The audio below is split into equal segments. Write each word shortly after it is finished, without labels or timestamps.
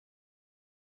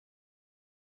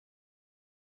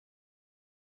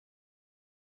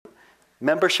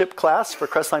membership class for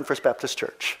Crestline First Baptist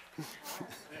Church.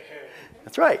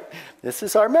 That's right. This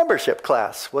is our membership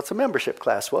class. What's a membership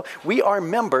class? Well, we are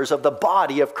members of the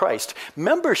body of Christ.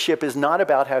 Membership is not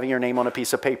about having your name on a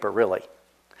piece of paper, really.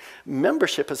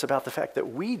 Membership is about the fact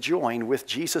that we join with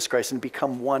Jesus Christ and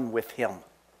become one with him.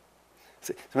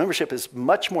 See, membership is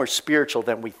much more spiritual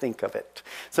than we think of it.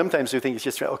 Sometimes we think it's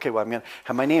just, okay, well, I'm going to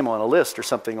have my name on a list or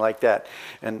something like that.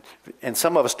 And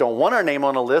some of us don't want our name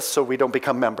on a list, so we don't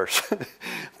become members.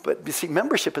 But you see,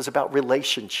 membership is about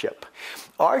relationship.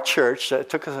 Our church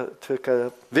took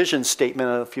a vision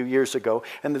statement a few years ago,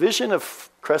 and the vision of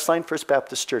Crestline First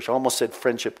Baptist Church, I almost said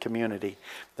friendship community.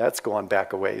 That's gone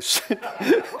back a ways.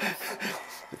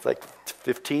 It's like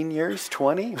 15 years,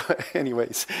 20?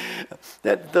 Anyways,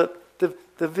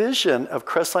 the vision of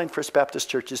Crestline First Baptist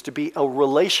Church is to be a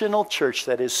relational church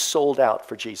that is sold out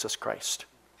for Jesus Christ.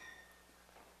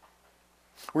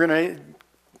 We're going to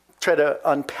try to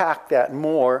unpack that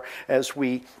more as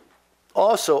we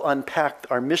also unpack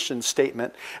our mission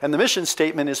statement. And the mission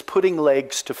statement is putting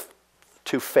legs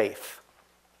to faith.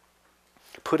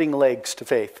 Putting legs to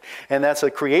faith. And that's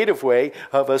a creative way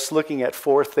of us looking at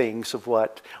 4 things of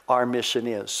what our mission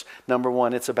is. Number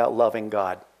 1, it's about loving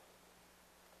God.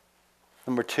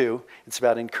 Number 2, it's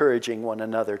about encouraging one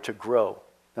another to grow.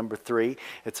 Number 3,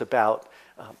 it's about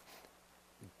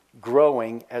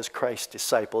growing as Christ's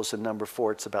disciples. And number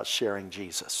 4, it's about sharing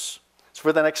Jesus. So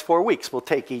for the next 4 weeks, we'll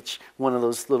take each one of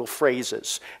those little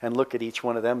phrases and look at each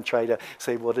one of them, try to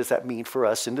say, what does that mean for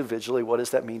us individually? What does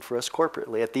that mean for us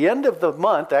corporately? At the end of the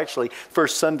month, actually,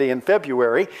 first Sunday in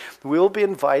February, we'll be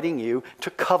inviting you to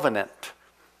covenant.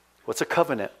 What's a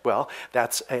covenant? Well,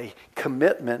 that's a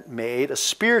commitment made, a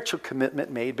spiritual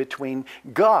commitment made between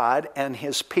God and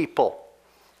his people.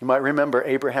 You might remember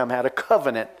Abraham had a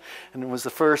covenant, and it was the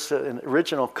first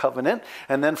original covenant.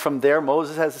 And then from there,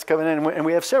 Moses has this covenant, and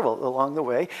we have several along the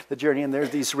way, the journey. And there's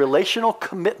these relational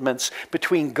commitments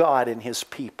between God and his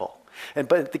people.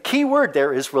 But the key word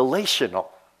there is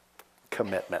relational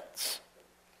commitments.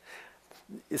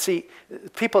 You see,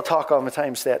 people talk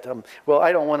oftentimes that, well,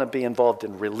 I don't want to be involved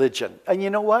in religion. And you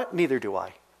know what? Neither do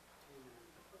I.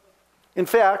 In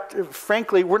fact,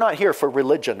 frankly, we're not here for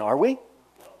religion, are we?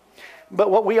 But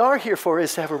what we are here for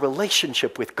is to have a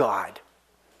relationship with God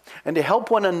and to help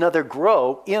one another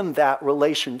grow in that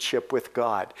relationship with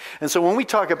God. And so when we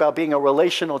talk about being a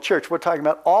relational church, we're talking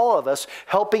about all of us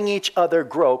helping each other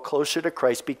grow closer to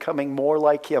Christ, becoming more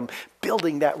like him,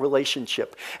 building that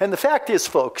relationship. And the fact is,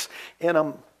 folks,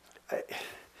 and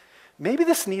maybe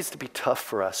this needs to be tough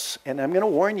for us. And I'm going to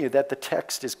warn you that the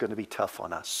text is going to be tough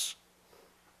on us.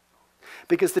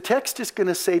 Because the text is going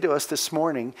to say to us this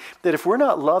morning that if we're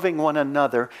not loving one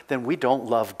another, then we don't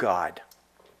love God.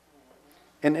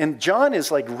 And John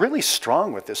is like really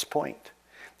strong with this point.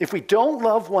 If we don't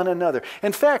love one another.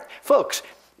 In fact, folks,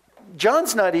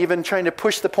 John's not even trying to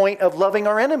push the point of loving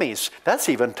our enemies. That's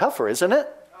even tougher, isn't it?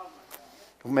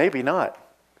 Maybe not.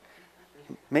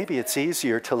 Maybe it's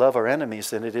easier to love our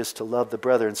enemies than it is to love the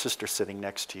brother and sister sitting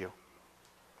next to you.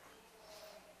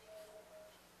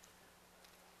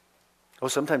 Oh,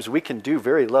 sometimes we can do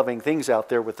very loving things out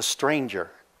there with a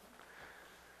stranger.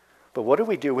 But what do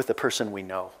we do with the person we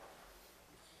know?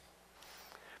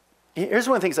 Here's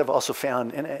one of the things I've also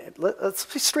found, and let's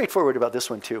be straightforward about this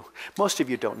one too. Most of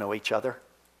you don't know each other.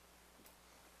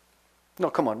 No,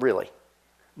 come on, really.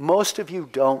 Most of you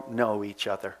don't know each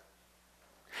other.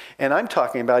 And I'm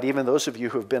talking about even those of you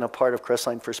who have been a part of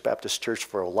Crestline First Baptist Church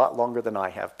for a lot longer than I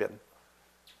have been.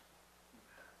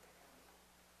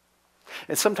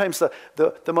 And sometimes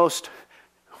the most,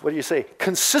 what do you say,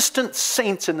 consistent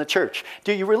saints in the church.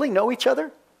 Do you really know each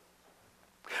other?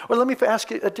 Or let me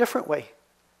ask you a different way.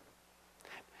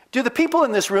 Do the people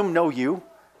in this room know you?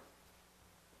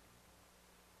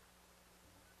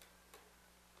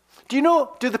 Do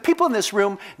the people in this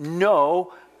room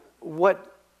know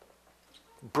what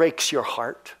breaks your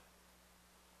heart?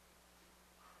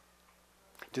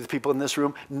 Do the people in this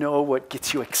room know what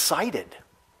gets you excited?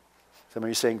 Some of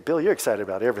you are saying, Bill, you're excited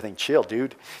about everything. Chill,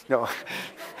 dude. No.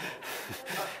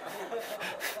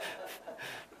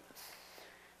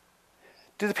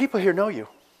 Do the people here know you?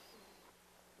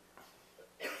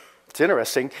 It's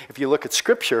interesting, if you look at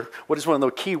Scripture, what is one of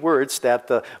the key words that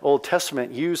the Old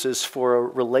Testament uses for a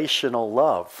relational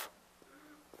love?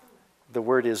 The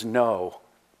word is know.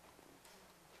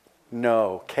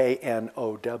 Know,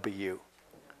 K-N-O-W.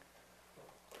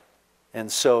 And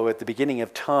so at the beginning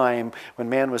of time, when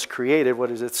man was created, what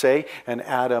does it say? And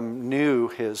Adam knew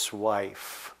his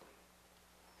wife.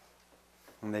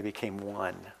 And they became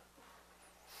one.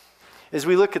 As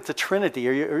we look at the Trinity,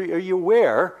 are you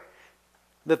aware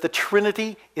that the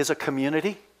Trinity is a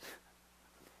community?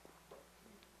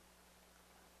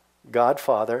 God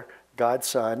Father, God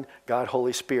Son, God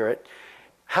Holy Spirit.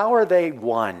 How are they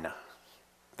one?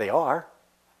 They are.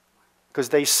 Because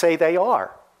they say they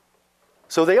are.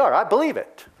 So they are. I believe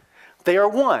it. They are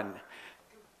one.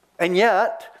 And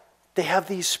yet, they have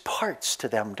these parts to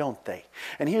them, don't they?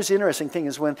 And here's the interesting thing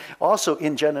is when also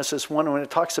in Genesis 1, when it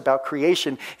talks about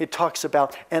creation, it talks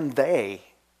about, and they.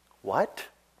 What?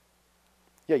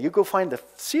 Yeah, you go find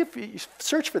see if you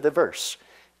search for the verse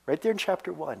right there in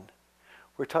chapter 1,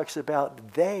 where it talks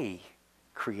about they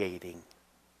creating.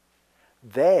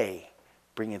 They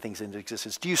bringing things into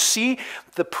existence. Do you see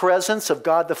the presence of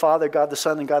God the Father, God the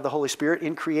Son, and God the Holy Spirit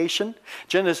in creation?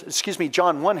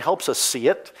 John 1 helps us see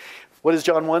it. What does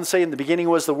John 1 say? In the beginning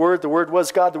was the Word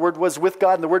was God, the Word was with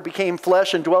God, and the Word became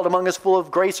flesh and dwelt among us full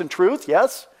of grace and truth.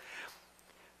 Yes?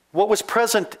 What was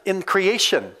present in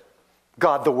creation?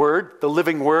 God the Word, the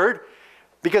living Word.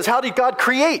 Because how did God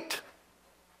create?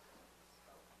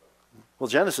 Well,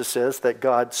 Genesis says that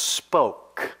God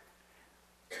spoke.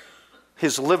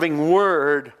 His living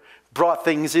Word brought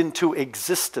things into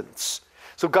existence.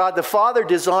 So God the Father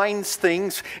designs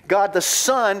things. God the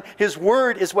Son, His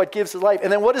Word is what gives life.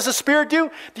 And then what does the Spirit do?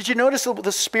 Did you notice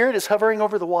the Spirit is hovering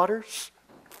over the waters?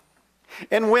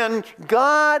 And when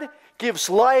God gives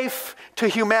life to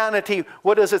humanity,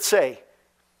 what does it say?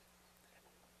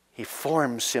 He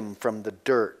forms him from the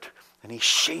dirt. And He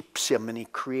shapes him and He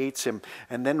creates him.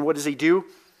 And then what does He do?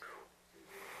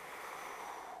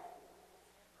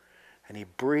 And He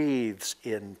breathes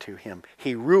into him.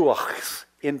 He ruachs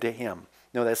into him.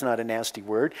 No, that's not a nasty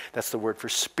word. That's the word for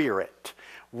spirit,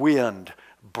 wind,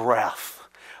 breath.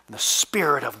 And the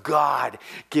Spirit of God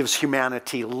gives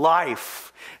humanity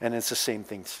life. And it's the same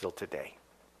thing still today.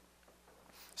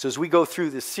 So as we go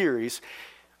through this series,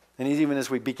 and even as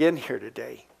we begin here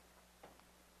today,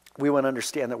 we want to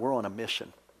understand that we're on a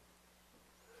mission.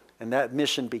 And that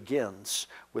mission begins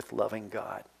with loving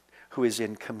God, who is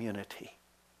in community.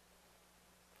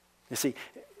 You see,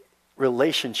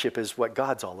 relationship is what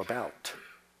God's all about.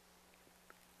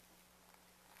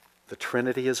 The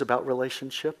Trinity is about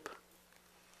relationship.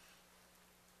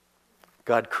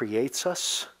 God creates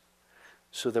us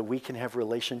so that we can have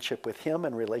relationship with Him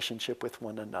and relationship with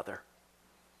one another.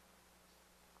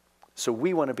 So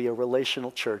we want to be a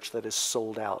relational church that is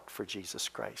sold out for Jesus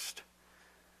Christ.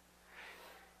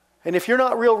 And if you're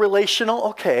not real relational,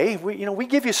 okay, we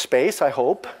give you space, I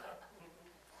hope.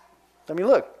 I mean,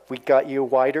 look, we got you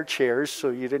wider chairs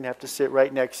so you didn't have to sit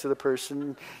right next to the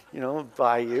person,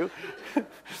 by you.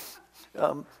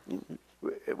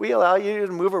 We allow you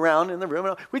to move around in the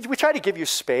room. We try to give you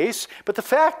space. But the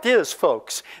fact is,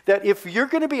 folks, that if you're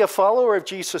going to be a follower of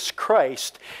Jesus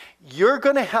Christ, you're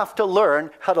going to have to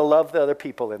learn how to love the other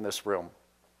people in this room.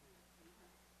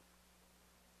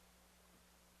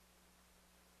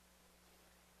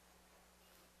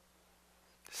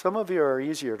 Some of you are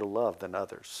easier to love than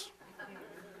others.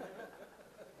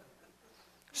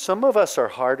 Some of us are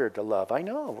harder to love. I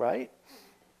know, right?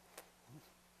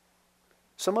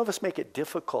 Some of us make it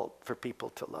difficult for people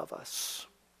to love us.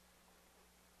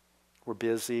 We're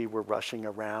busy, we're rushing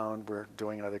around, we're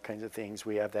doing other kinds of things.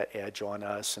 We have that edge on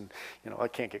us, and I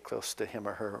can't get close to him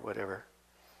or her or whatever.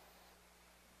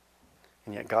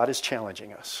 And yet God is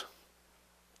challenging us.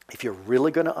 If you're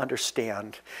really going to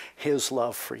understand His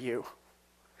love for you,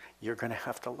 you're going to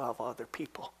have to love other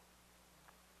people.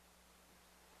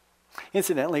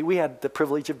 Incidentally, we had the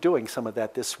privilege of doing some of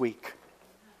that this week.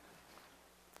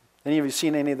 Any of you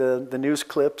seen any of the news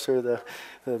clips or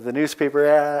the newspaper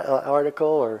article?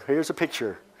 Or here's a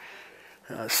picture.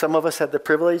 Some of us had the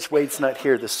privilege. Wade's not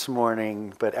here this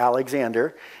morning, but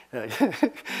Alexander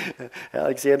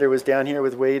was down here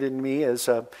with Wade and me as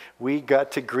we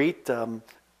got to greet the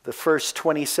first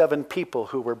 27 people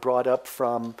who were brought up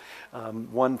from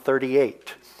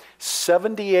 138.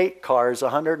 78 cars,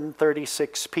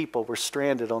 136 people were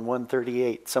stranded on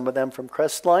 138. Some of them from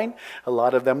Crestline, a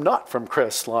lot of them not from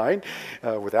Crestline,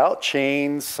 without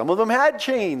chains. Some of them had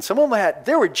chains. Some of them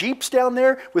there were Jeeps down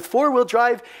there with four-wheel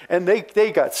drive, and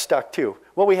they got stuck too.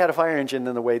 Well, we had a fire engine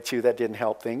in the way too. That didn't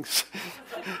help things.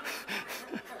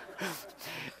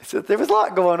 So there was a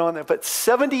lot going on there, but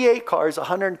 78 cars,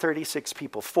 136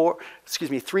 people, 3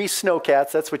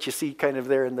 snowcats. That's what you see kind of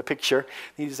there in the picture.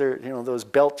 These are, those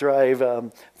belt drive,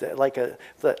 like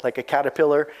a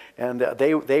Caterpillar, and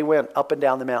they went up and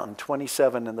down the mountain,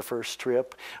 27 in the first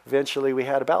trip. Eventually, we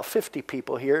had about 50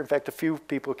 people here. In fact, a few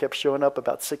people kept showing up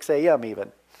about 6 a.m.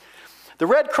 even. The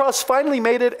Red Cross finally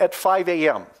made it at 5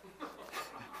 a.m.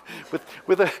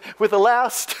 with the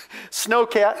last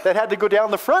snowcat that had to go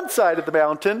down the front side of the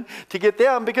mountain to get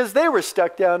down because they were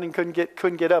stuck down and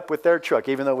couldn't get up with their truck,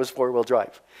 even though it was four-wheel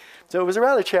drive. So it was a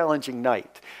rather challenging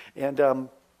night. And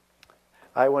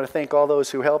I want to thank all those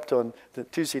who helped on the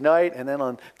Tuesday night, and then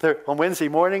on Wednesday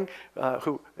morning,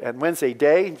 and Wednesday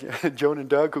day, Joan and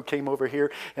Doug, who came over here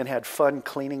and had fun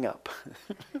cleaning up.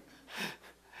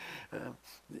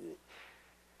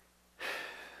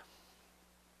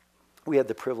 We had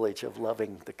the privilege of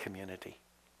loving the community.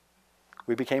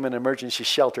 We became an emergency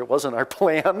shelter. It wasn't our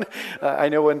plan. I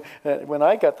know when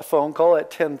I got the phone call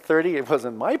at 10:30, it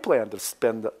wasn't my plan to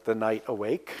spend the night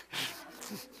awake.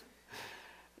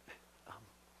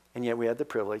 And yet we had the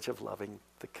privilege of loving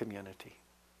the community.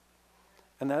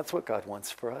 And that's what God wants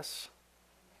for us.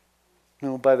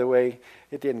 No, by the way,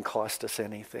 it didn't cost us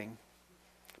anything.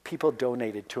 People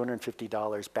donated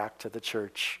 $250 back to the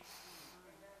church.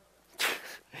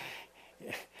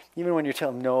 Even when you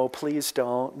tell them, no, please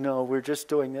don't. No, we're just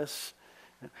doing this.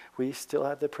 We still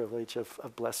have the privilege of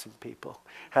blessing people.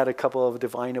 Had a couple of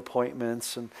divine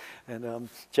appointments and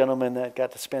gentlemen that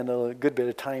got to spend a good bit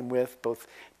of time with, both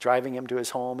driving him to his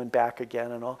home and back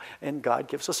again and all. And God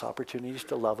gives us opportunities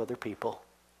to love other people.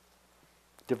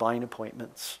 Divine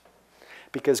appointments.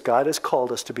 Because God has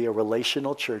called us to be a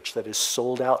relational church that is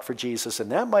sold out for Jesus, and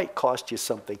that might cost you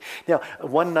something. Now,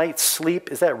 one night's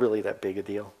sleep, is that really that big a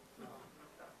deal?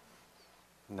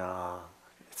 No,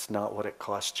 it's not what it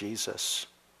cost Jesus.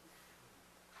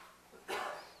 It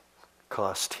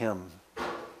cost him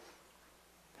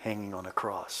hanging on a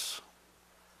cross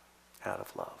out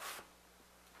of love.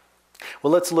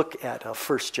 Well, let's look at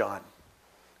 1 John.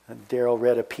 And Daryl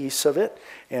read a piece of it,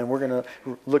 and we're going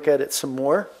to look at it some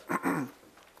more.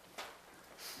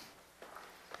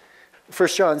 1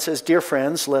 John says, "Dear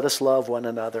friends, let us love one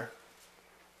another.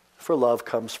 For love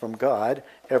comes from God.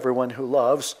 Everyone who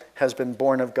loves has been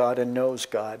born of God and knows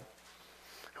God.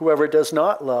 Whoever does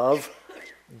not love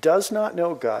does not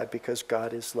know God, because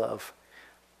God is love."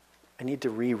 I need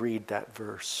to reread that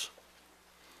verse.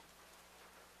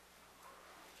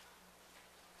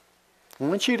 I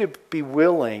want you to be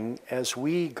willing, as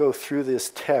we go through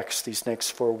this text these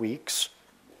next 4 weeks,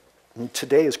 and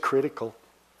today is critical,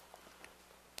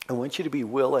 I want you to be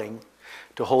willing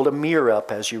to hold a mirror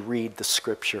up as you read the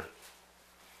scripture.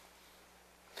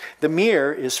 The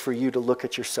mirror is for you to look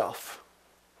at yourself.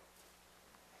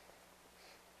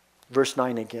 Verse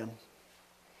 9 again.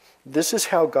 This is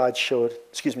how God showed,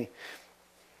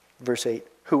 verse 8.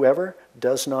 Whoever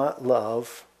does not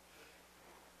love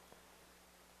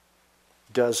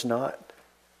does not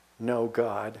know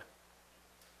God,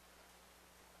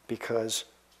 because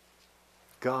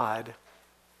God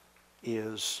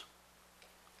is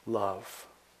love.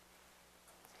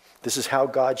 This is how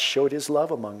God showed his love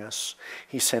among us.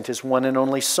 He sent his one and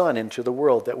only Son into the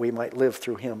world that we might live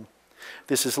through him.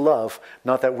 This is love,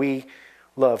 not that we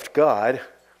loved God,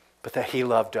 but that he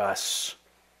loved us.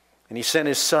 And he sent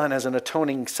his Son as an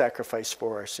atoning sacrifice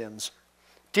for our sins.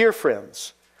 Dear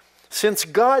friends, since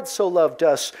God so loved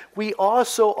us, we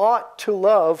also ought to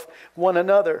love one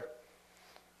another.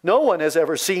 No one has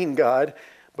ever seen God,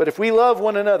 but if we love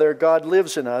one another, God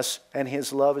lives in us, and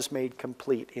his love is made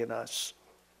complete in us.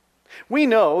 We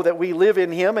know that we live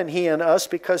in him and he in us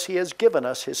because he has given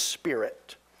us his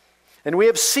Spirit. And we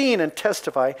have seen and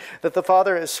testify that the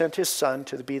Father has sent his Son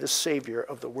to be the Savior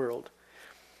of the world.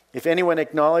 If anyone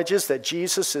acknowledges that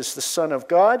Jesus is the Son of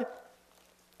God,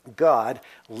 God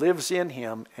lives in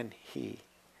him and he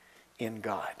in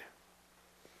God.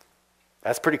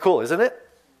 That's pretty cool, isn't it?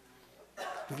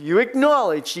 If you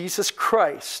acknowledge Jesus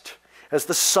Christ as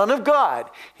the Son of God,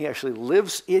 he actually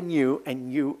lives in you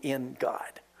and you in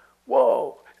God.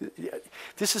 Whoa,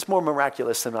 this is more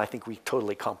miraculous than I think we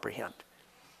totally comprehend.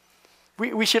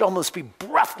 We should almost be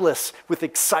breathless with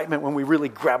excitement when we really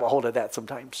grab a hold of that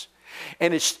sometimes.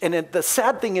 And the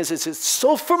sad thing is it's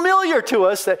so familiar to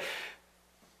us that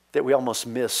we almost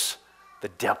miss the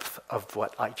depth of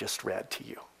what I just read to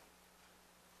you.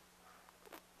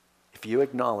 If you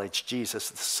acknowledge Jesus,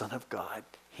 the Son of God,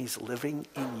 he's living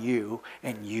in you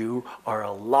and you are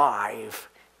alive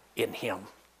in him.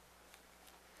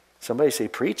 Somebody say,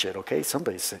 preach it, okay?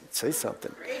 Somebody say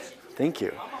something. Thank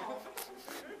you.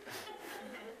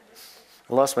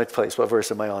 I lost my place. What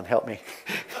verse am I on? Help me.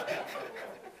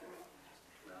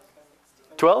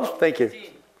 12? Thank you.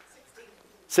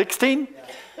 16?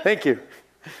 Thank you.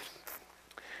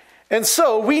 And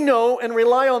so we know and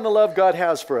rely on the love God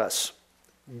has for us.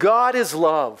 God is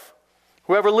love.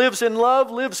 Whoever lives in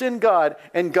love lives in God,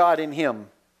 and God in him.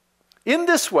 In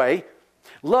this way,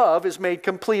 love is made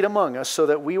complete among us so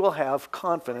that we will have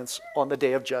confidence on the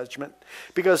day of judgment.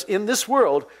 Because in this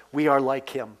world, we are like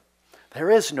him. There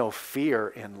is no fear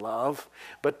in love,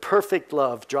 but perfect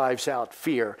love drives out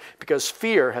fear, because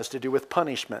fear has to do with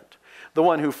punishment. The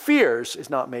one who fears is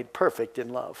not made perfect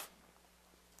in love.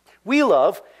 We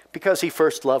love because he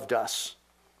first loved us.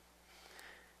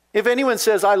 If anyone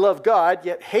says, I love God,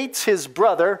 yet hates his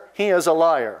brother, he is a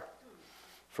liar.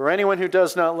 For anyone who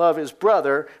does not love his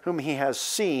brother, whom he has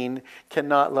seen,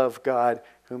 cannot love God,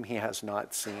 whom he has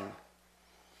not seen.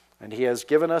 And he has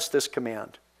given us this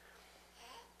command: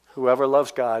 whoever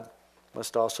loves God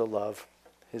must also love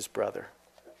his brother.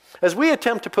 As we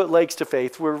attempt to put legs to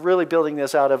faith, we're really building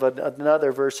this out of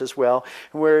another verse as well,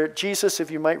 where Jesus,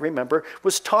 if you might remember,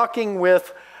 was talking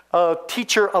with a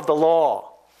teacher of the law.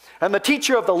 And the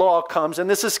teacher of the law comes, and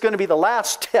this is going to be the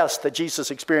last test that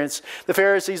Jesus experienced. The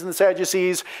Pharisees and the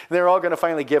Sadducees, they're all going to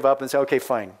finally give up and say, okay,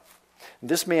 fine. And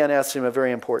this man asks him a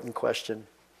very important question.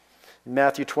 In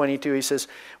Matthew 22, he says,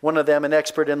 one of them, an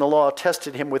expert in the law,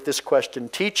 tested him with this question: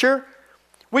 Teacher,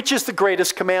 which is the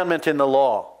greatest commandment in the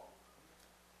law?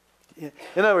 In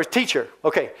other words, teacher,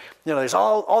 okay, there's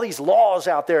all these laws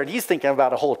out there, and he's thinking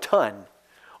about a whole ton.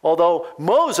 Although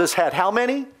Moses had how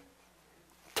many?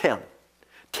 10.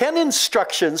 10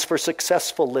 instructions for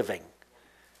successful living.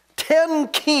 10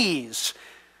 keys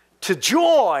to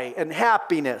joy and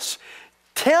happiness.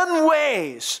 10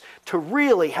 ways to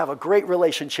really have a great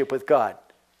relationship with God.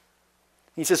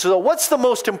 He says, so what's the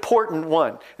most important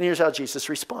one? And here's how Jesus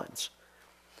responds.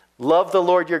 Love the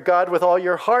Lord your God with all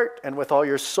your heart and with all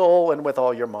your soul and with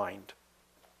all your mind.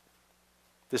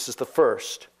 This is the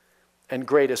first and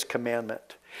greatest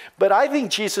commandment. But I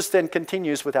think Jesus then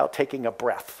continues without taking a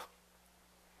breath.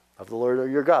 Love the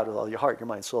Lord your God with all your heart, your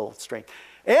mind, soul, strength.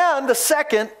 And the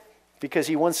second, because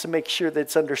he wants to make sure that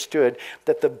it's understood,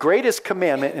 that the greatest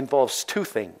commandment involves two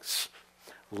things.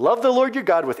 Love the Lord your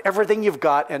God with everything you've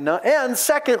got. And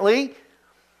secondly,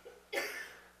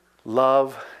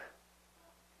 love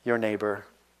your neighbor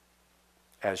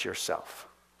as yourself.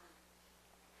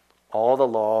 All the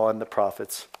law and the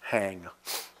prophets hang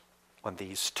on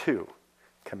these two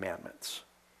commandments.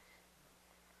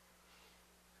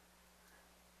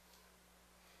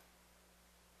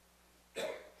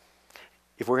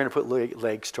 If we're going to put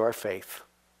legs to our faith,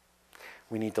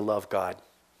 we need to love God.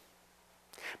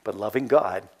 But loving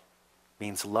God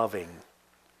means loving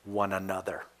one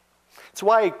another. That's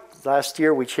why last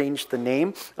year we changed the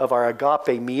name of our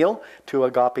agape meal to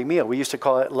agape meal. We used to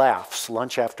call it laughs,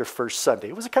 lunch after first Sunday.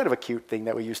 It was a kind of a cute thing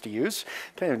that we used to use.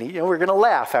 Kind of neat. We're going to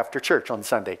laugh after church on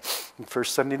Sunday,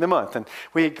 first Sunday of the month. And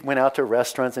we went out to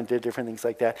restaurants and did different things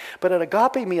like that. But an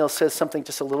agape meal says something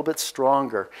just a little bit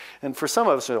stronger. And for some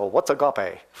of us, what's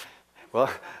agape? Well,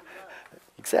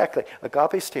 exactly.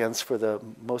 Agape stands for the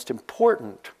most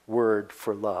important word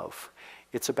for love.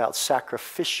 It's about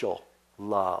sacrificial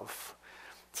love.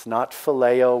 It's not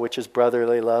phileo, which is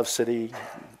brotherly love.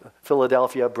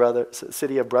 Philadelphia,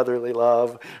 city of brotherly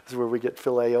love is where we get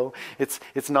phileo.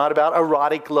 It's not about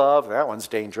erotic love. That one's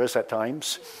dangerous at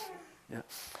times. Yeah.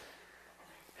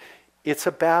 It's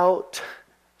about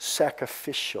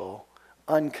sacrificial,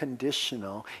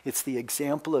 unconditional. It's the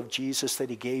example of Jesus that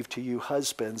he gave to you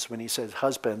husbands when he said,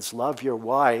 husbands, love your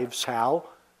wives. How?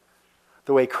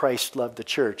 The way Christ loved the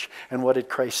church. And what did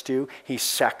Christ do? He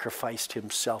sacrificed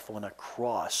himself on a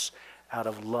cross out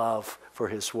of love for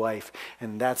his wife.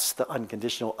 And that's the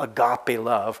unconditional agape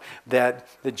love that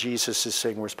Jesus is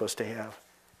saying we're supposed to have.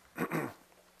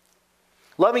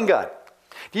 Loving God.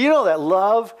 Do you know that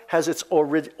love has its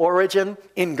origin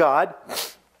in God?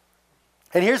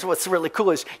 And here's what's really cool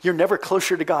is you're never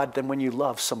closer to God than when you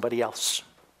love somebody else.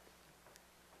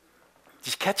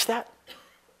 Did you catch that?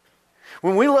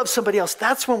 When we love somebody else,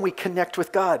 that's when we connect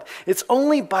with God. It's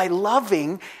only by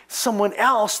loving someone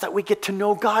else that we get to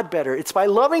know God better. It's by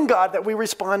loving God that we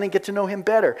respond and get to know him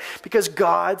better. Because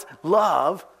God's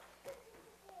love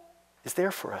is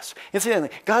there for us. Incidentally,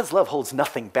 God's love holds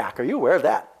nothing back. Are you aware of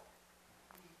that?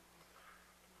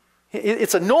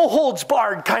 It's a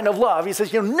no-holds-barred kind of love. He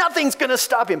says, nothing's going to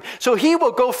stop him. So he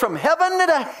will go from heaven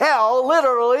to hell,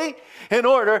 literally, in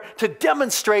order to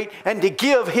demonstrate and to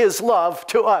give his love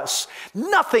to us.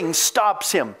 Nothing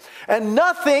stops him. And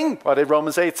nothing, what did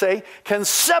Romans 8 say, can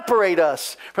separate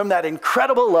us from that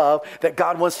incredible love that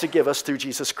God wants to give us through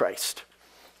Jesus Christ.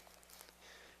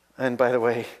 And by the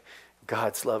way,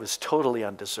 God's love is totally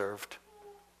undeserved.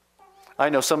 I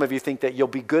know some of you think that you'll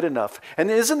be good enough. And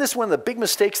isn't this one of the big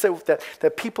mistakes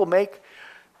that people make?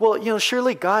 Well,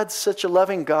 surely God's such a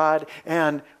loving God,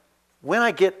 and when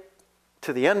I get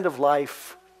to the end of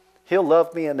life, he'll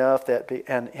love me enough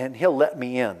and he'll let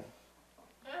me in.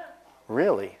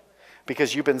 Really?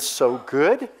 Because you've been so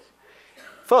good?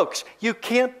 Folks, you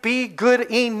can't be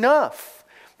good enough.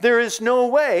 There is no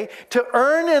way to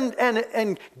earn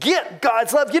and get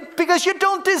God's love because you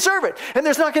don't deserve it. And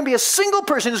there's not going to be a single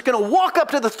person who's going to walk up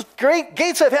to the great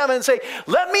gates of heaven and say,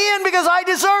 let me in because I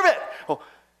deserve it. Oh,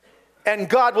 and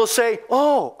God will say,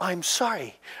 oh, I'm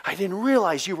sorry. I didn't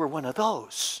realize you were one of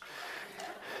those.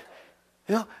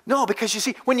 You know? No, because you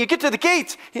see, when you get to the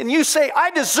gates and you say, I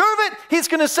deserve it, he's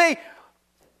going to say,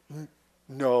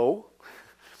 no.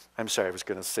 I'm sorry, I was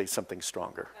going to say something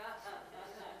stronger.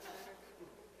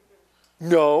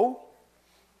 No.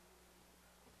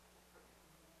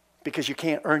 Because you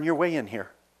can't earn your way in here.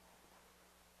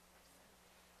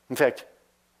 In fact,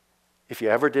 if you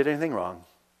ever did anything wrong,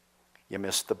 you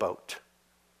missed the boat.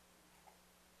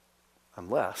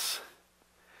 Unless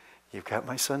you've got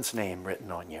my son's name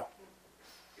written on you.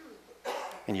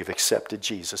 And you've accepted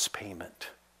Jesus' payment.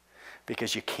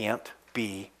 Because you can't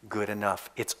be good enough.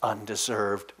 It's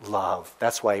undeserved love.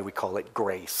 That's why we call it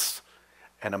grace.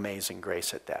 An amazing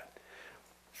grace at that.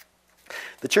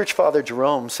 The church father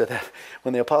Jerome said that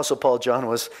when the Apostle Paul John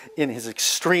was in his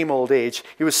extreme old age,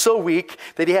 he was so weak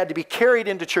that he had to be carried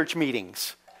into church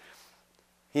meetings.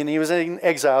 And he was in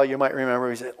exile, you might remember.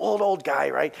 He's an old guy,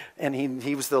 right? And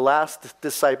he was the last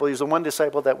disciple. He was the one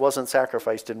disciple that wasn't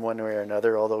sacrificed in one way or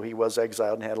another, although he was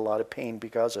exiled and had a lot of pain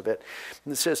because of it.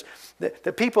 And it says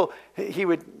the people, they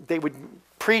would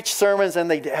preach sermons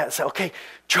and they'd say, okay,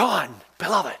 John,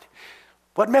 beloved,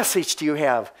 what message do you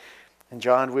have? And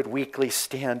John would weakly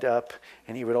stand up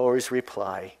and he would always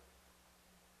reply,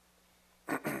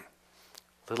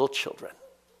 little children,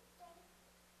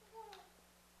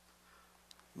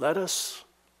 let us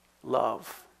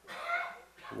love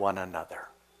one another.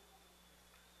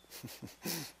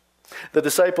 The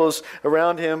disciples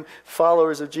around him,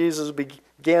 followers of Jesus,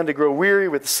 began to grow weary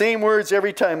with the same words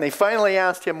every time. They finally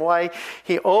asked him why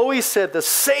he always said the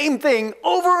same thing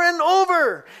over and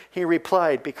over. He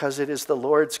replied, because it is the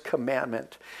Lord's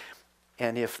commandment.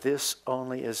 And if this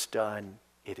only is done,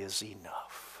 it is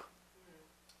enough.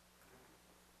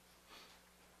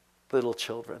 Little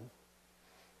children,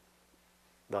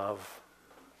 love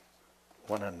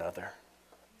one another.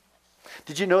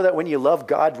 Did you know that when you love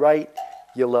God right,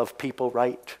 you love people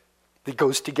right? It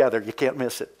goes together. You can't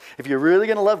miss it. If you're really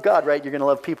going to love God right, you're going to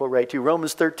love people right too.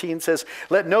 Romans 13 says,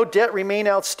 let no debt remain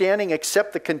outstanding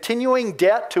except the continuing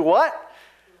debt to what?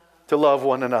 To love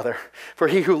one another. For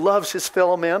he who loves his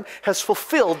fellow man has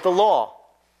fulfilled the law.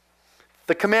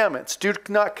 The commandments, do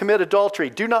not commit adultery,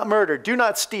 do not murder, do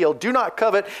not steal, do not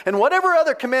covet, and whatever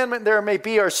other commandment there may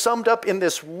be are summed up in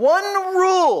this one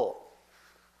rule.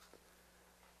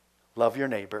 Love your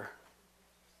neighbor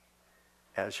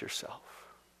as yourself.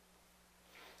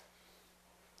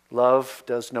 Love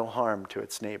does no harm to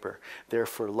its neighbor.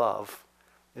 Therefore, love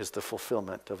is the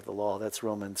fulfillment of the law. That's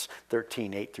Romans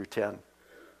 13, 8 through 10.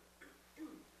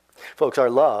 Folks, our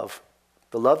love,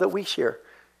 the love that we share,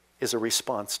 is a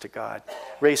response to God.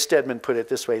 Ray Stedman put it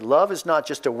this way, love is not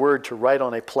just a word to write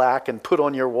on a plaque and put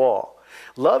on your wall.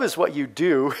 Love is what you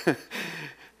do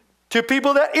to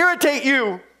people that irritate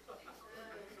you.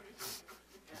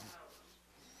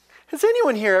 Has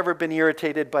anyone here ever been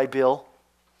irritated by Bill?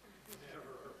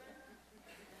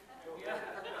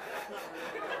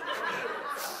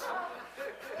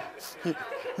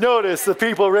 Notice the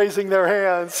people raising their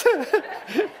hands.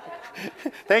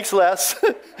 Thanks, Les.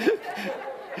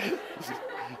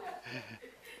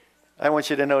 I want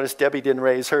you to notice Debbie didn't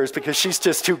raise hers because she's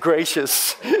just too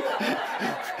gracious.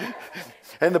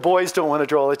 And the boys don't want to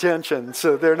draw attention,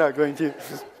 so they're not going to.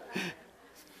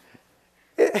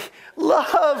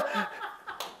 Love.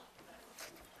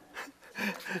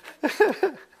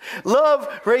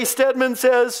 Love, Ray Stedman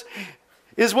says,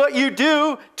 is what you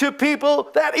do to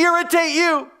people that irritate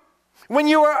you. When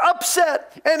you are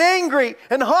upset and angry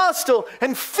and hostile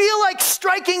and feel like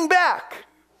striking back.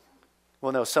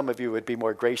 Well, no, some of you would be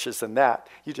more gracious than that.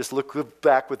 You just look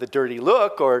back with a dirty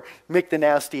look or make the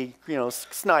nasty,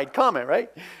 snide comment,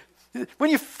 right? When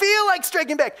you feel like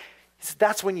striking back,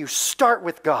 that's when you start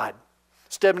with God.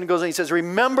 Stedman goes on, he says,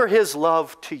 remember his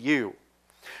love to you.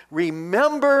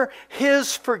 Remember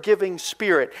his forgiving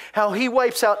spirit, how he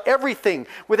wipes out everything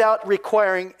without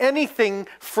requiring anything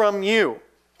from you.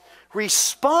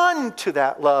 Respond to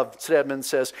that love, Stedman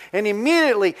says, and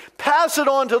immediately pass it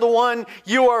on to the one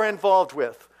you are involved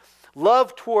with.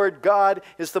 Love toward God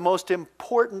is the most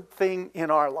important thing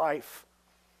in our life.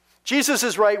 Jesus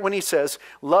is right when he says,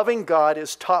 loving God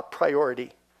is top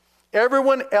priority.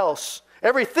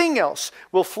 Everything else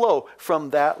will flow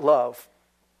from that love.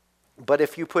 But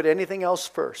if you put anything else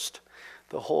first,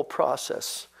 the whole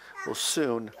process will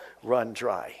soon run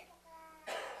dry.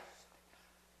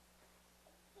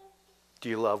 Do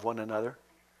you love one another?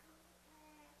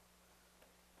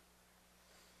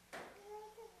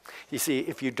 You see,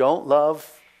 if you don't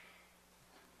love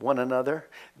one another,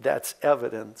 that's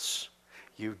evidence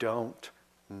you don't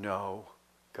know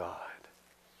God.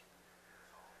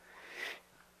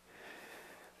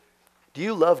 Do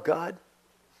you love God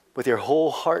with your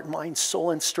whole heart, mind,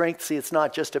 soul, and strength? See, it's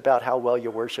not just about how well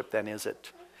you worship then, is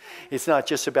it? It's not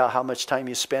just about how much time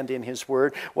you spend in His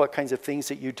Word, what kinds of things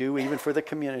that you do, even for the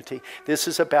community. This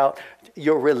is about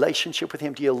your relationship with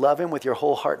Him. Do you love Him with your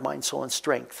whole heart, mind, soul, and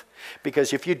strength?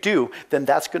 Because if you do, then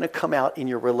that's going to come out in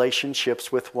your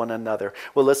relationships with one another.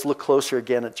 Well, let's look closer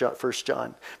again at 1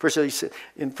 John. First,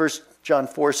 in 1 John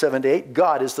 4, 7 to 8,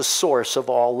 God is the source of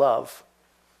all love.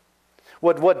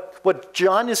 What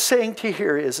John is saying to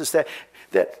here is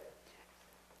that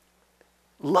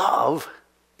love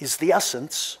is the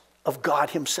essence of God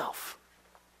Himself.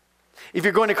 If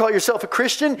you're going to call yourself a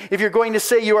Christian, if you're going to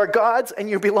say you are God's and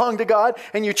you belong to God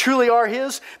and you truly are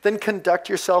His, then conduct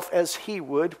yourself as He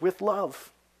would with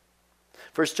love.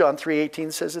 1 John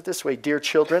 3:18 says it this way, "Dear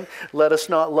children, let us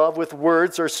not love with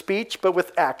words or speech, but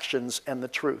with actions and the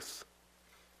truth."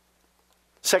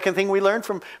 Second thing we learned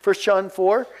from 1 John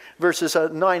 4, verses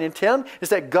 9 and 10, is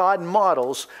that God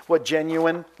models what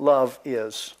genuine love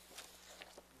is.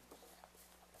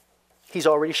 He's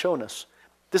already shown us.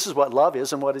 This is what love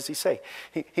is, and what does He say?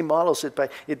 He models it by,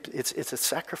 it's a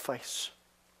sacrifice.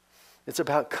 It's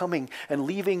about coming and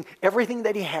leaving everything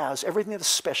that He has, everything that's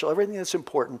special, everything that's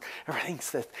important, everything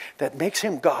that makes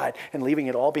Him God, and leaving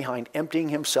it all behind, emptying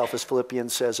Himself, as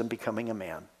Philippians says, and becoming a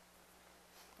man.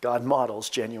 God models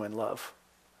genuine love.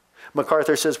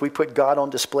 MacArthur says we put God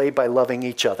on display by loving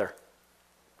each other.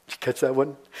 Did you catch that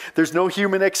one? There's no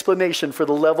human explanation for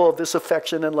the level of this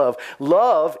affection and love.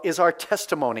 Love is our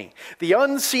testimony. The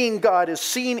unseen God is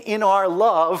seen in our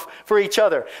love for each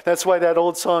other. That's why that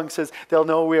old song says, they'll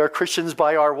know we are Christians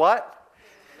by our what?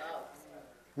 Love.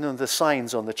 No, the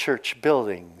signs on the church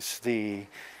buildings, the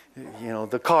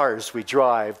cars we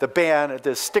drive, the band,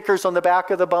 the stickers on the back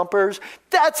of the bumpers.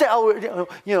 That's how,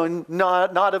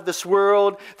 not of this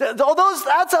world. All those,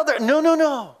 that's how they're,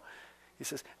 no. He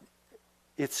says,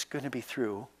 it's going to be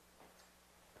through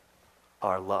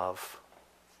our love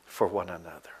for one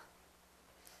another.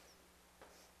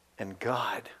 And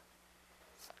God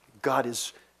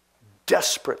is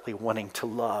desperately wanting to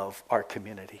love our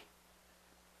community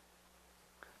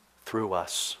through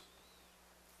us.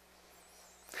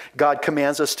 God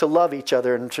commands us to love each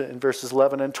other in verses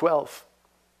 11 and 12.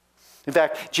 In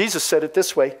fact, Jesus said it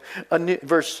this way,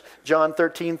 verse John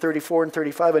 13, 34 and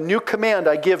 35, "A new command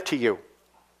I give to you."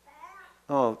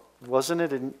 Oh, wasn't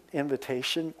it an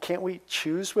invitation? Can't we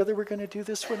choose whether we're going to do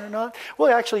this one or not? Well,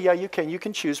 actually, yeah, you can. You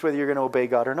can choose whether you're going to obey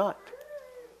God or not.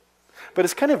 But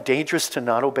it's kind of dangerous to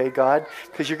not obey God,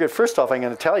 because you're good. First off, I'm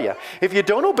going to tell you, if you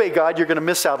don't obey God, you're going to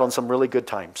miss out on some really good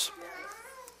times.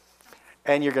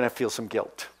 And you're going to feel some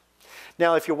guilt.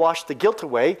 Now, if you wash the guilt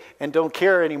away and don't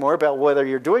care anymore about whether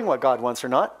you're doing what God wants or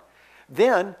not,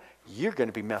 then you're going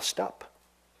to be messed up.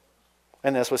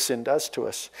 And that's what sin does to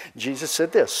us. Jesus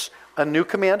said this, "A new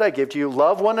command I give to you,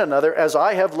 love one another as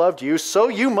I have loved you, so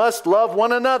you must love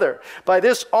one another. By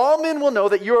this all men will know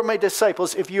that you are my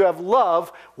disciples if you have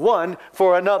love one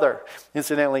for another."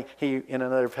 Incidentally, he, in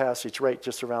another passage, right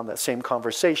just around that same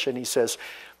conversation, he says,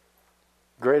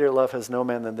 "Greater love has no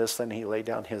man than this, than he laid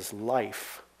down his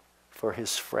life for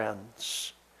his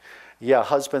friends." Yeah,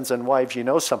 husbands and wives, you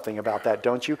know something about that,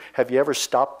 don't you? Have you ever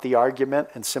stopped the argument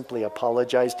and simply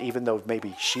apologized even though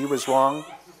maybe she was wrong?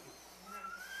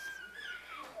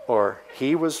 Or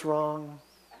he was wrong?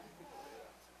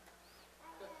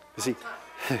 You see,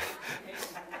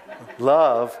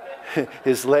 love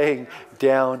is laying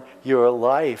down your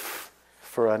life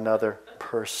for another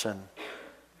person.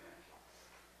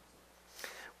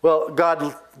 Well,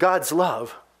 God's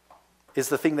love is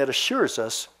the thing that assures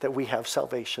us that we have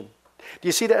salvation. Do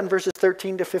you see that in verses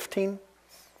 13 to 15?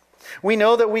 We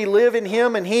know that we live in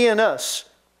Him and He in us.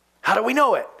 How do we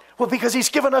know it? Well, because He's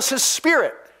given us His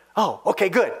Spirit. Oh, okay,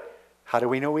 good. How do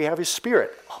we know we have His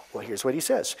Spirit? Oh, well, here's what He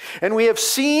says. "And we have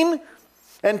seen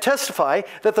and testify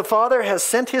that the Father has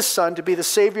sent His Son to be the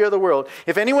Savior of the world.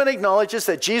 If anyone acknowledges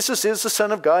that Jesus is the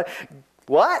Son of God,"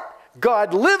 what?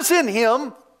 "God lives in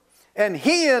Him and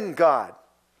He in God."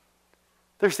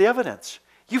 There's the evidence.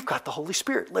 You've got the Holy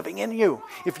Spirit living in you.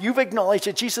 If you've acknowledged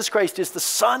that Jesus Christ is the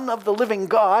Son of the living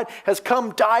God, has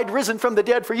come, died, risen from the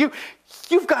dead for you,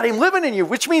 you've got Him living in you,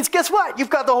 which means, guess what? You've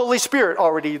got the Holy Spirit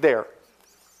already there.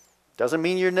 Doesn't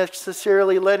mean you're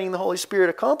necessarily letting the Holy Spirit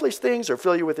accomplish things or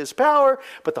fill you with His power,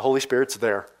 but the Holy Spirit's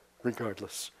there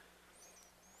regardless.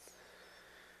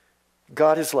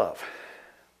 God is love,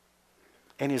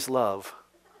 and His love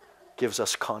gives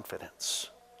us confidence.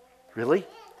 Really?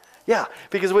 Yeah,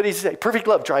 because what did he say? Perfect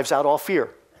love drives out all fear.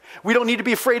 We don't need to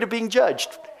be afraid of being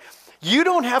judged. You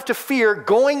don't have to fear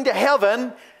going to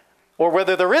heaven, or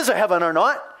whether there is a heaven or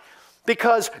not,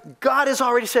 because God has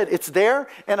already said it's there,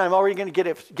 and I'm already going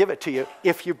to give it to you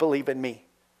if you believe in me.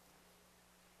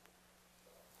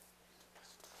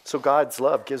 So God's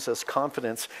love gives us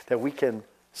confidence that we can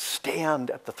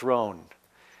stand at the throne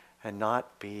and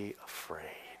not be afraid.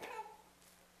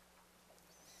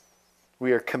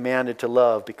 We are commanded to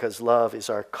love because love is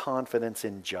our confidence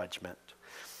in judgment.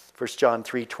 1 John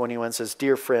 3:21 says,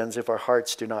 "Dear friends, if our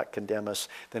hearts do not condemn us,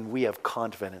 then we have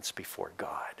confidence before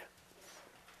God."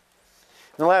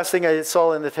 And the last thing I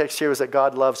saw in the text here was that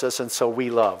God loves us, and so we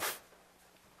love.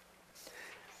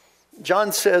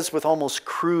 John says with almost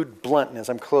crude bluntness,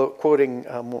 I'm quoting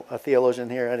a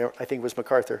theologian here, I think it was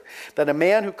MacArthur, that a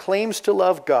man who claims to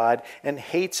love God and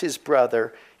hates his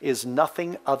brother is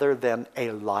nothing other than a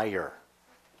liar.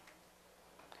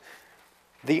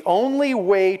 The only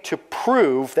way to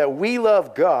prove that we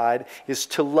love God is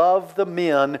to love the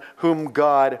men whom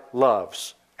God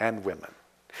loves, and women.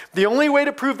 The only way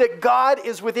to prove that God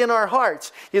is within our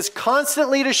hearts is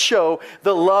constantly to show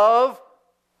the love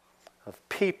of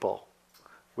people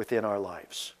within our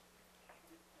lives.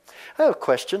 I have a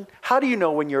question. How do you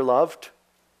know when you're loved?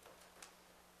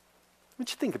 Why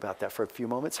don't you think about that for a few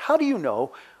moments? How do you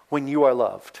know when you are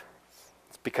loved?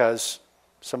 It's because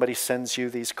somebody sends you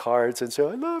these cards and say,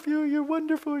 "I love you, you're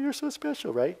wonderful, you're so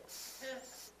special," right?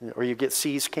 Or you get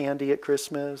See's candy at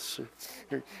Christmas.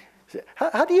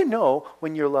 How do you know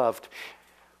when you're loved?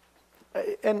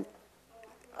 And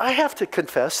I have to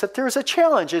confess that there is a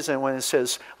challenge, isn't it, when it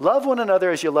says, "Love one another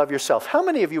as you love yourself." How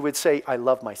many of you would say, "I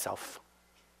love myself"?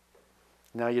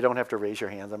 Now, you don't have to raise your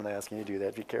hands. I'm not asking you to do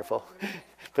that. Be careful.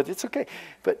 But it's okay.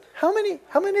 But how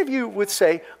many of you would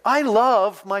say, "I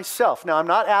love myself"? Now, I'm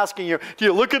not asking you, do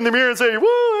you look in the mirror and say, "Whoa,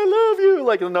 I love you,"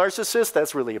 like a narcissist?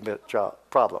 That's really a bit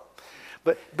problem.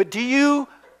 But do you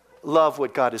love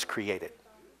what God has created?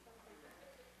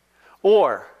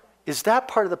 Or is that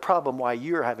part of the problem why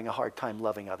you're having a hard time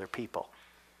loving other people?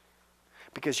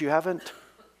 Because you haven't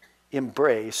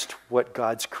embraced what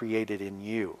God's created in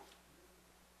you.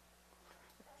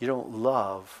 You don't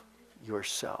love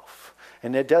yourself.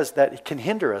 And it can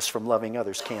hinder us from loving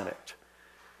others, can it?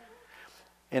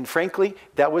 And frankly,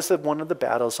 that was one of the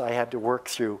battles I had to work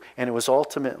through. And it was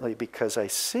ultimately because I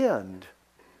sinned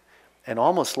and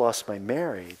almost lost my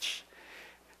marriage.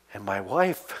 And my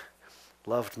wife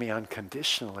loved me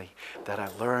unconditionally, that I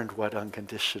learned what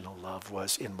unconditional love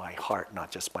was in my heart,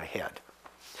 not just my head.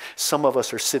 Some of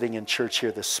us are sitting in church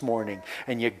here this morning,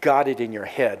 and you got it in your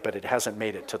head, but it hasn't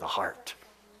made it to the heart.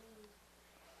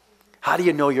 How do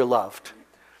you know you're loved?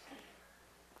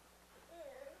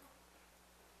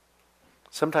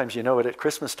 Sometimes you know it at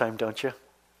Christmas time, don't you?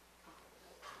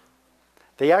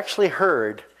 They actually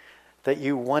heard that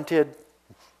you wanted...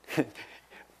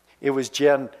 It was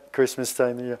Jen, Christmas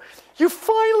time. You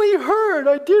finally heard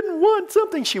I didn't want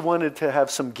something. She wanted to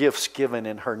have some gifts given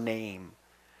in her name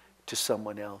to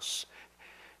someone else.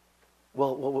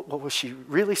 Well, what was she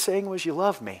really saying was, "You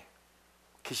love me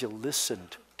because you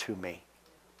listened to me."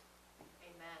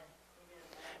 Amen.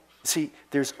 See,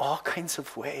 there's all kinds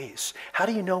of ways. How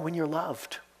do you know when you're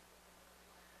loved?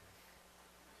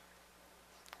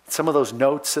 Some of those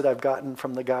notes that I've gotten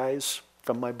from the guys,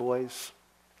 from my boys,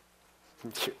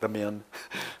 the men.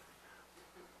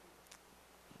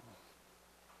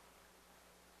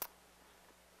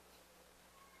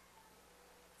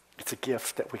 It's a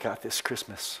gift that we got this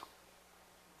Christmas.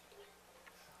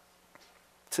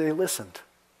 So they listened.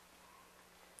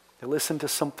 They listened to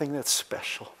something that's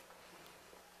special.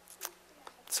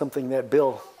 Something that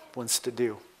Bill wants to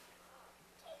do.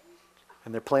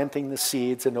 And they're planting the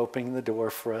seeds and opening the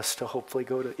door for us to hopefully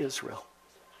go to Israel.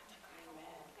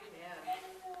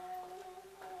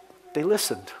 They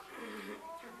listened.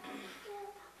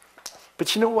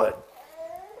 But you know what?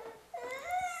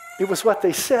 It was what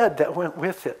they said that went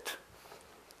with it.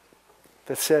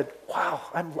 That said, "Wow,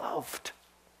 I'm loved."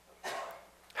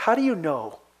 How do you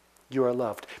know you are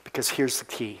loved? Because here's the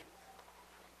key.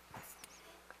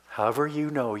 However you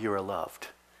know you are loved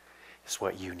is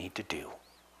what you need to do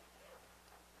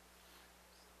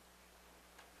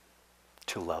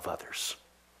to love others.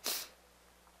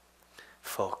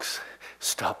 Folks,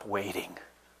 stop waiting.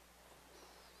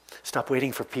 Stop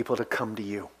waiting for people to come to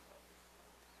you.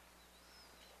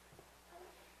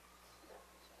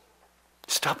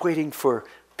 Stop waiting for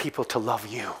people to love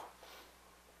you.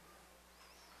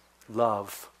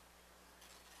 Love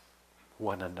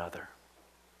one another.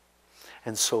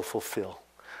 And so fulfill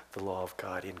the law of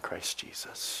God in Christ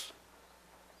Jesus.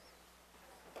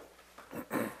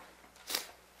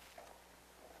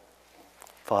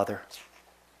 Father,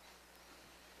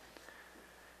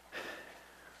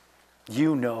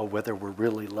 you know whether we're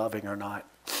really loving or not.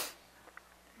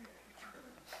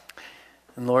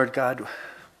 And Lord God,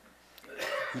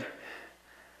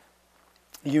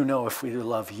 you know if we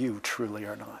love you truly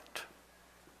or not.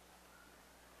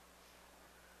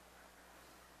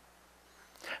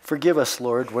 Forgive us,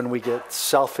 Lord, when we get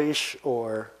selfish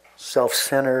or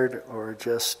self-centered or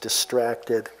just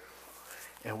distracted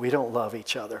and we don't love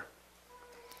each other.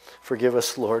 Forgive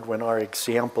us, Lord, when our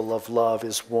example of love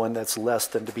is one that's less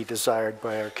than to be desired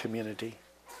by our community.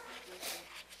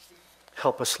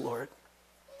 Help us, Lord,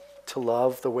 to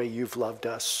love the way you've loved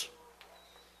us.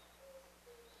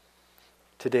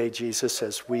 Today, Jesus,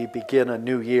 as we begin a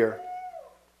new year,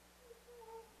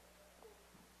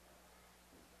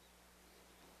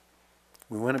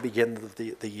 we want to begin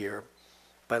the year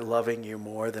by loving you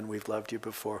more than we've loved you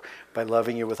before, by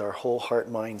loving you with our whole heart,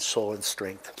 mind, soul, and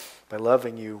strength, by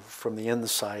loving you from the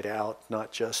inside out,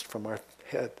 not just from our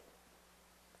head.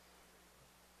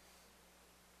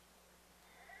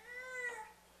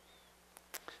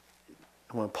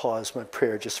 I want to pause my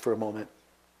prayer just for a moment.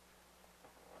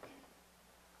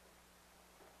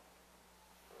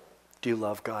 Do you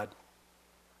love God?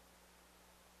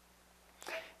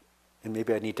 And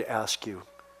maybe I need to ask you,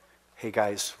 hey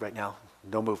guys, right now,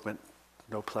 no movement,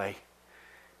 no play.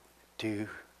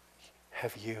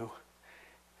 Have you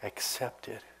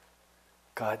accepted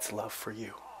God's love for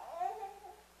you?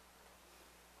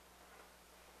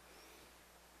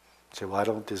 Say, well, I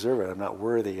don't deserve it. I'm not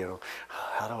worthy.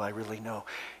 How do I really know?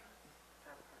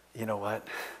 You know what?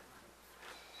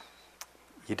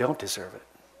 You don't deserve it.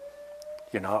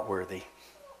 You're not worthy.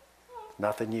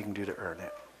 Nothing you can do to earn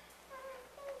it.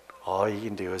 All you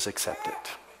can do is accept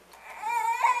it.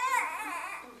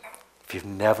 If you've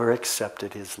never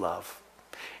accepted his love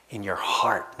in your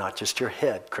heart, not just your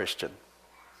head, Christian,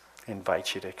 I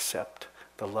invite you to accept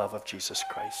the love of Jesus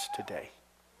Christ today.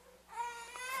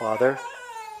 Father,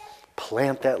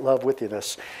 plant that love within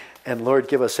us. And Lord,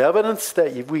 give us evidence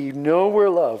that we know we're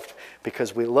loved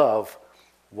because we love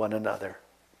one another.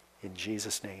 In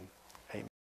Jesus' name.